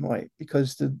black and white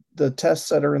because the tests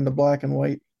that are in the black and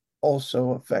white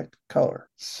also affect color.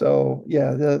 So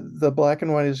yeah, the black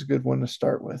and white is a good one to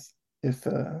start with. If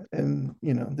and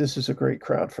this is a great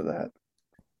crowd for that.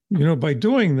 By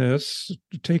doing this,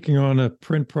 taking on a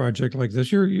print project like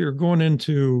this, you're going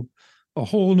into a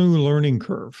whole new learning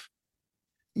curve.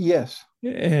 Yes.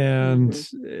 And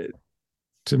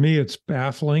to me, it's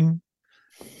baffling.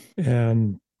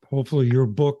 And hopefully your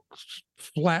book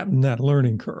flatten that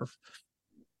learning curve.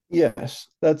 Yes,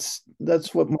 that's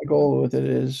what my goal with it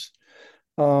is.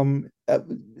 Um, uh,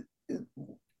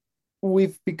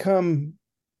 we've become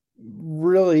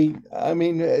really, I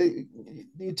mean,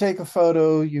 you take a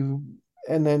photo,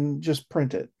 and then just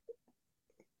print it.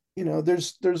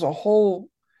 There's a whole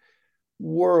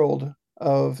world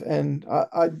of, and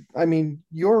I mean,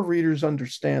 your readers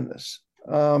understand this.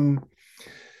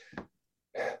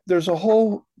 There's a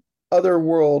whole other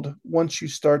world once you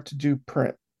start to do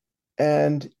print,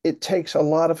 and it takes a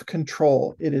lot of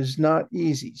control. It is not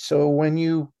easy. So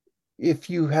if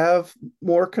you have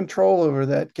more control over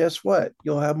that, guess what?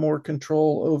 You'll have more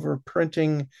control over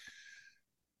printing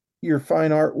your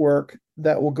fine artwork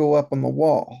that will go up on the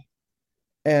wall.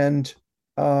 And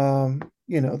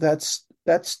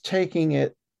that's taking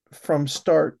it from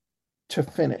start to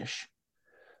finish.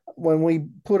 When we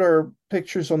put our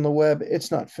pictures on the web,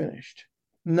 it's not finished.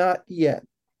 Not yet.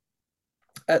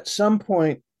 At some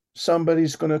point,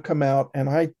 somebody's going to come out, and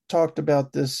I talked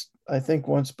about this, I think,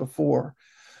 once before,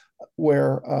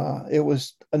 where it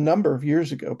was a number of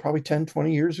years ago, probably 10,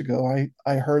 20 years ago.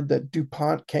 I heard that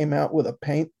DuPont came out with a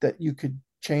paint that you could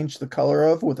change the color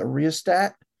of with a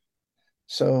rheostat.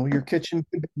 So your kitchen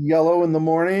could be yellow in the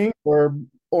morning or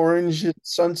orange at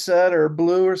sunset or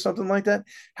blue or something like that.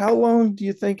 How long do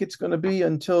you think it's going to be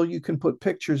until you can put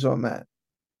pictures on that?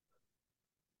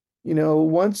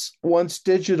 Once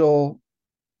digital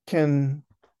can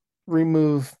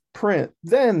remove print,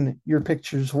 then your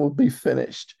pictures will be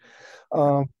finished.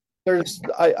 Um,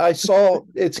 I saw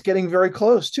it's getting very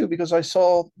close too, because I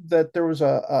saw that there was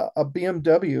a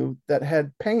BMW that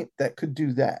had paint that could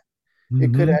do that.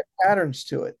 It could Mm-hmm. add patterns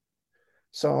to it.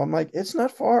 So I'm like, it's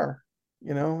not far.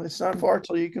 It's not far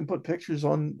till you can put pictures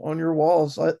on your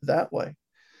walls that way.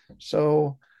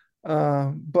 So,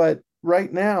 but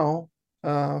right now,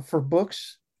 for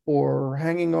books or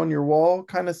hanging on your wall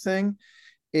kind of thing,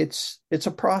 it's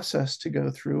a process to go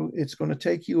through. It's going to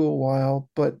take you a while,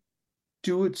 but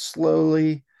do it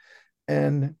slowly.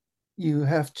 And you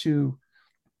have to,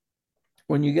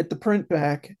 when you get the print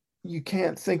back, you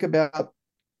can't think about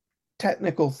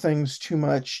technical things too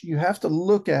much. You have to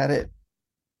look at it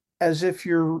as if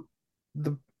you're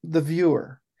the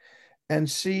viewer and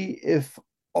see if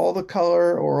all the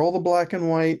color or all the black and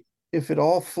white, if it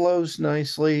all flows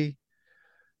nicely,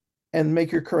 and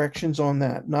make your corrections on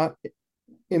that, not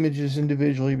images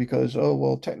individually because, oh,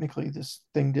 well, technically this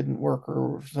thing didn't work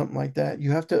or something like that.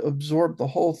 You have to absorb the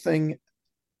whole thing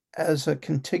as a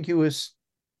contiguous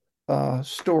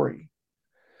story.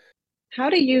 How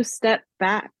do you step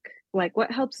back? Like,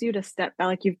 what helps you to step back?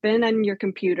 Like, you've been on your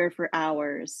computer for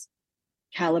hours,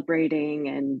 calibrating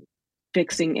and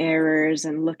fixing errors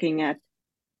and looking at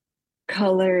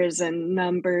colors and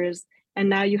numbers, and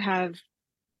now you have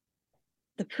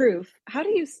the proof. How do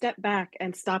you step back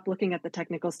and stop looking at the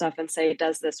technical stuff and say,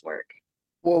 does this work?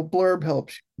 Well, Blurb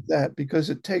helps you with that because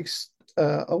it takes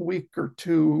a week or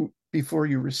two before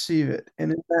you receive it.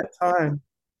 And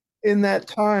in that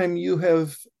time, you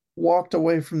have walked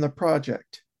away from the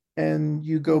project and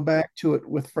you go back to it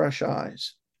with fresh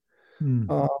eyes. Mm.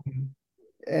 Um,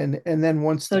 and then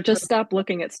once the So just print, stop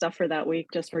looking at stuff for that week,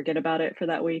 just forget about it for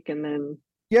that week, and then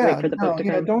wait yeah, for the book no, to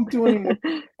yeah, come.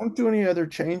 don't do any other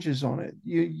changes on it.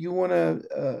 You want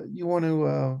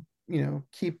to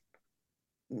keep.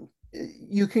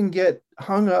 You can get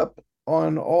hung up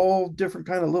on all different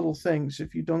kind of little things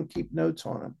if you don't keep notes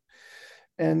on them.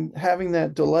 And having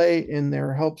that delay in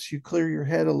there helps you clear your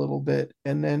head a little bit.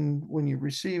 And then when you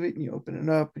receive it and you open it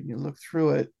up and you look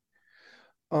through it,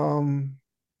 um,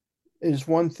 is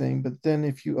one thing. But then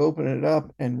if you open it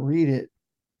up and read it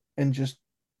and just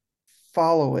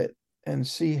follow it and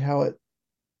see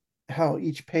how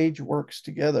each page works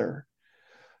together,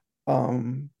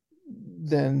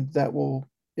 then that will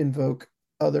invoke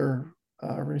other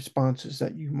responses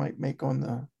that you might make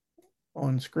on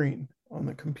screen on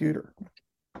the computer.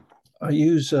 I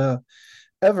use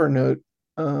Evernote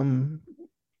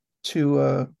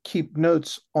to keep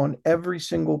notes on every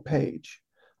single page.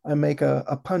 I make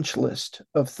a punch list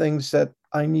of things that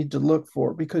I need to look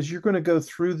for, because you're going to go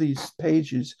through these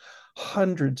pages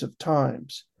hundreds of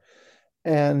times.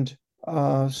 And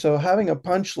so having a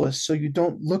punch list so you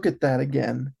don't look at that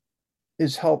again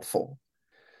is helpful.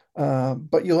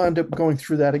 But you'll end up going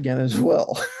through that again as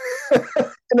well.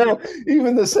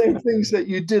 Even the same things that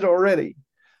you did already.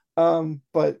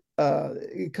 But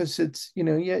because it's,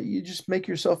 you just make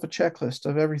yourself a checklist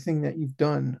of everything that you've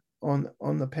done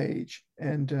on the page,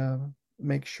 and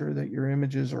make sure that your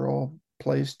images are all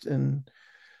placed in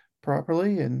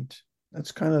properly. And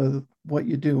that's kind of what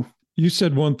you do. You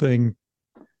said one thing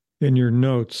in your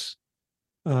notes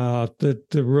that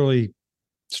really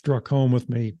struck home with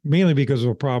me, mainly because of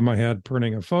a problem I had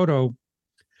printing a photo.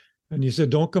 And you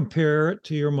said, don't compare it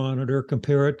to your monitor,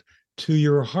 compare it to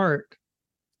your heart.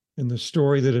 And the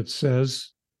story that it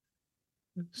says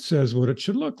what it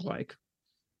should look like.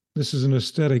 This is an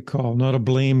aesthetic call, not a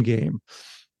blame game.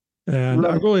 And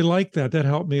right. I really like that. That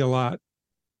helped me a lot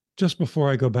just before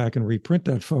I go back and reprint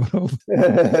that photo.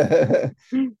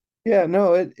 Yeah,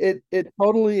 no, it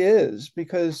totally is,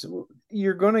 because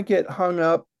you're going to get hung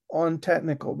up on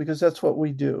technical, because that's what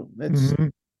we do. It's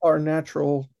our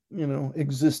natural,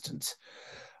 existence.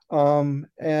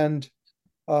 And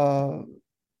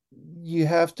you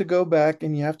have to go back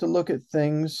and you have to look at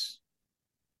things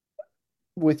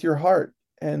with your heart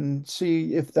and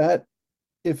see if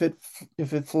it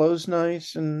flows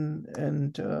nice, and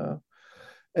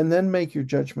then make your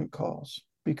judgment calls.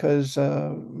 Because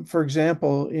for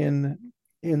example, in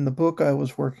the book I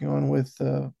was working on with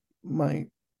my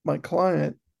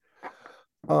client,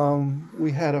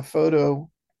 we had a photo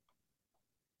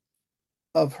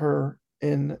of her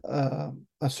in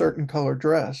a certain color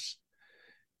dress,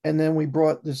 and then we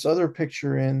brought this other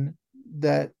picture in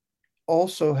that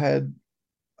also had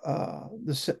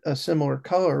a similar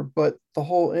color, but the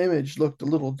whole image looked a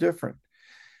little different.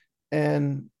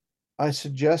 And I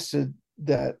suggested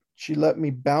that she let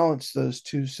me balance those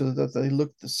two so that they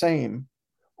look the same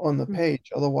on the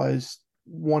page. Otherwise,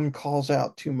 one calls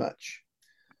out too much.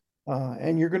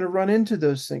 And you're going to run into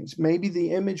those things. Maybe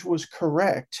the image was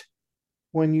correct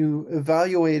when you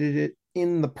evaluated it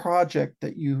in the project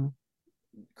that you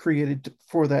created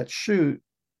for that shoot.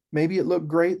 Maybe it looked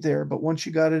great there, but once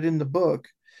you got it in the book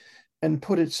and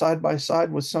put it side by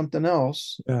side with something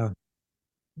else,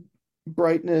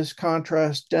 brightness,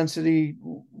 contrast, density,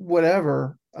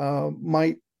 whatever,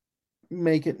 might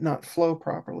make it not flow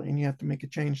properly, and you have to make a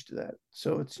change to that.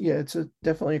 So it's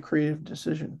definitely a creative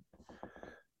decision.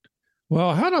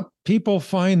 Well, how do people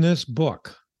find this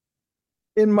book?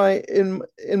 In my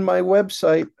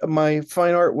website, my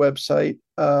fine art website,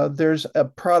 there's a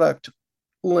product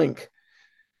link,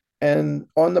 and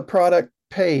on the product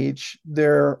page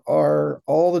there are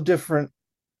all the different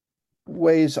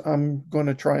ways I'm going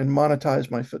to try and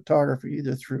monetize my photography,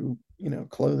 either through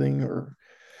clothing or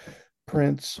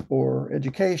prints or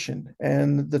education.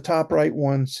 And the top right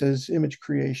one says image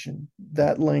creation.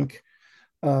 That link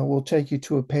will take you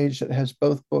to a page that has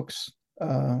both books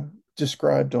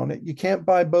described on it. You can't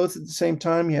buy both at the same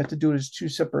time. You have to do it as two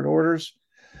separate orders.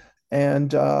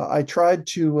 And I tried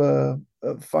to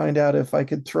find out if I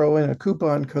could throw in a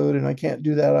coupon code, and I can't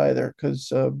do that either, because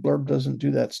Blurb doesn't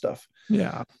do that stuff.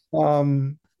 Yeah.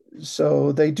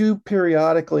 So they do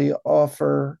periodically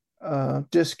offer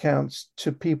discounts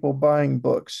to people buying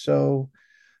books. So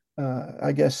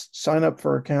I guess sign up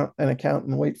for an account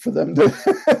and wait for them to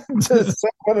send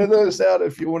one of those out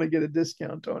if you want to get a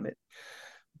discount on it.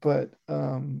 But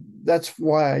that's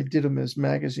why I did them as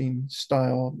magazine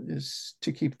style, is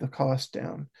to keep the cost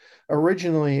down.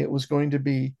 Originally, it was going to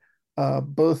be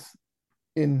both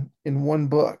in one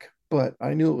book, but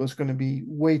I knew it was going to be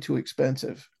way too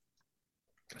expensive,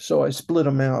 so I split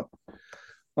them out.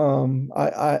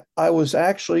 I was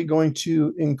actually going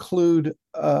to include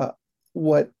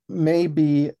what may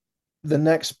be the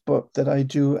next book that I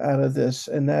do out of this,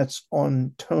 and that's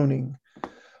on toning.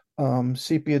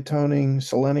 Sepia toning,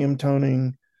 selenium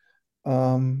toning,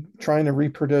 trying to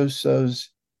reproduce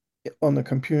those on the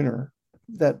computer.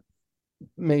 That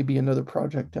may be another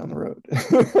project down the road.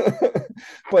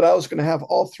 But I was going to have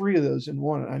all three of those in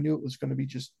one, and I knew it was going to be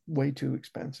just way too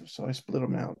expensive, so I split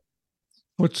them out.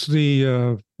 What's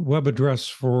the web address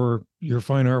for your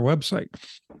fine art website?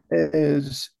 It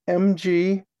is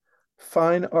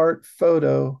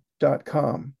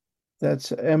mgfineartphoto.com.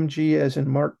 That's MG as in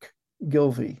Mark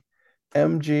Gilvey,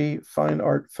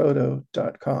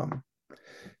 mgfineartphoto.com.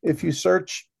 If you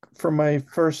search for my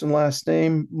first and last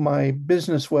name, my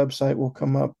business website will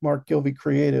come up, Mark Gilvey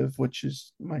Creative, which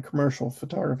is my commercial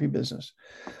photography business.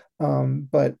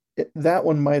 But that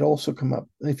one might also come up.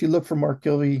 If you look for Mark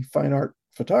Gilvey Fine Art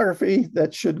Photography,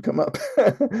 that should come up.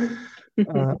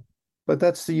 But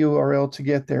that's the URL to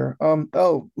get there.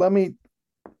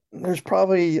 There's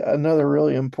probably another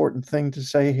really important thing to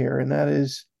say here, and that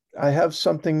is I have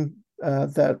something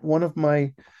that one of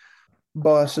my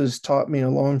bosses taught me a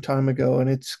long time ago, and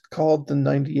it's called the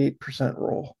 98%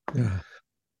 rule. Yeah.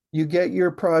 You get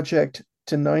your project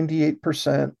to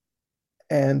 98%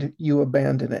 and you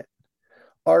abandon it.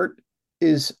 Art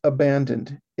is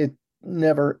abandoned. It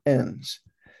never ends.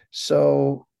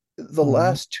 So the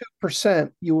last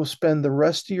 2% you will spend the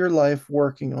rest of your life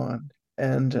working on.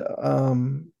 And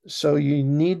so you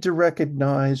need to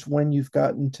recognize when you've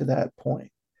gotten to that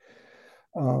point.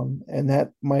 And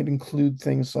that might include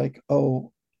things like,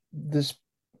 oh, this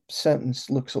sentence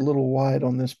looks a little wide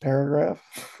on this paragraph.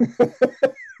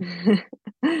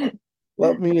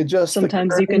 Let me adjust.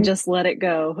 Sometimes you can just let it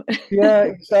go. Yeah,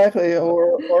 exactly.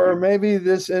 Or maybe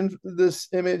this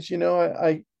image,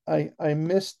 I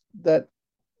missed that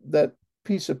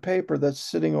piece of paper that's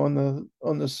sitting on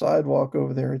the sidewalk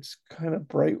over there. It's kind of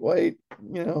bright white,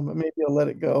 but maybe I'll let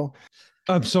it go.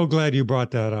 I'm so glad you brought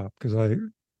that up, because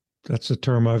that's a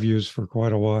term I've used for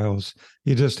quite a while. Is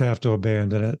you just have to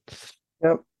abandon it.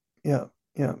 Yep.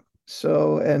 Yeah.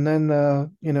 So, and then,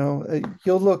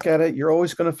 you'll look at it, you're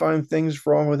always going to find things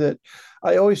wrong with it.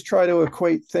 I always try to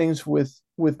equate things with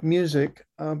music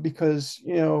because,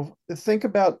 think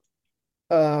about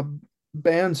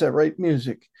bands that write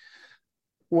music.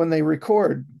 When they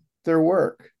record their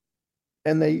work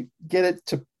and they get it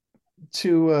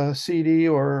to a CD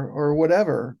or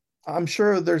whatever, I'm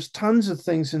sure there's tons of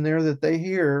things in there that they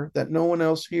hear that no one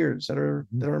else hears that are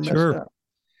messed up.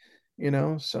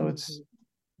 So it's,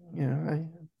 I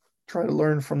try to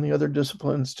learn from the other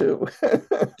disciplines too.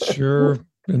 Sure.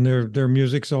 And their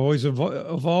music's always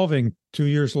evolving. 2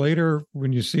 years later,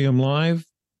 when you see them live,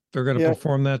 they're going to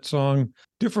perform that song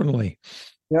differently.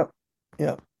 Yep.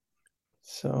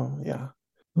 So, yeah.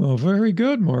 Well, very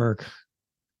good, Mark.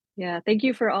 Yeah. Thank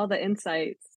you for all the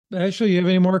insights. Ashley, you have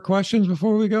any more questions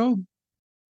before we go?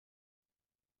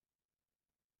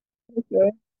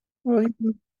 Okay. Well,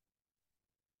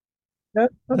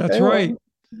 that's right.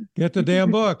 Get the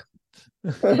damn book.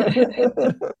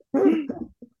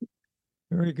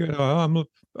 Very good. I'm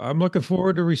looking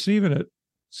forward to receiving it.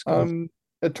 I'm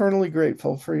eternally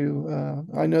grateful for you.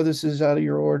 I know this is out of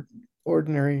your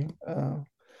ordinary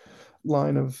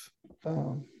line of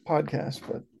podcast,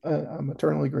 but I'm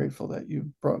eternally grateful that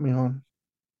you brought me on.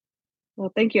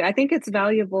 Well, thank you. I think it's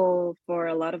valuable for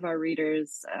a lot of our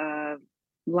readers.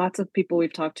 Lots of people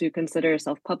we've talked to consider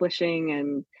self-publishing,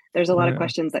 and there's a lot of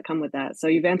questions that come with that. So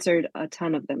you've answered a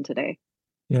ton of them today.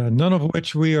 Yeah, none of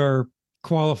which we are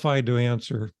qualified to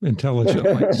answer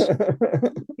intelligently.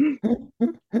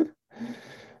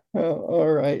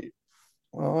 All right.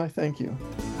 Well, I thank you.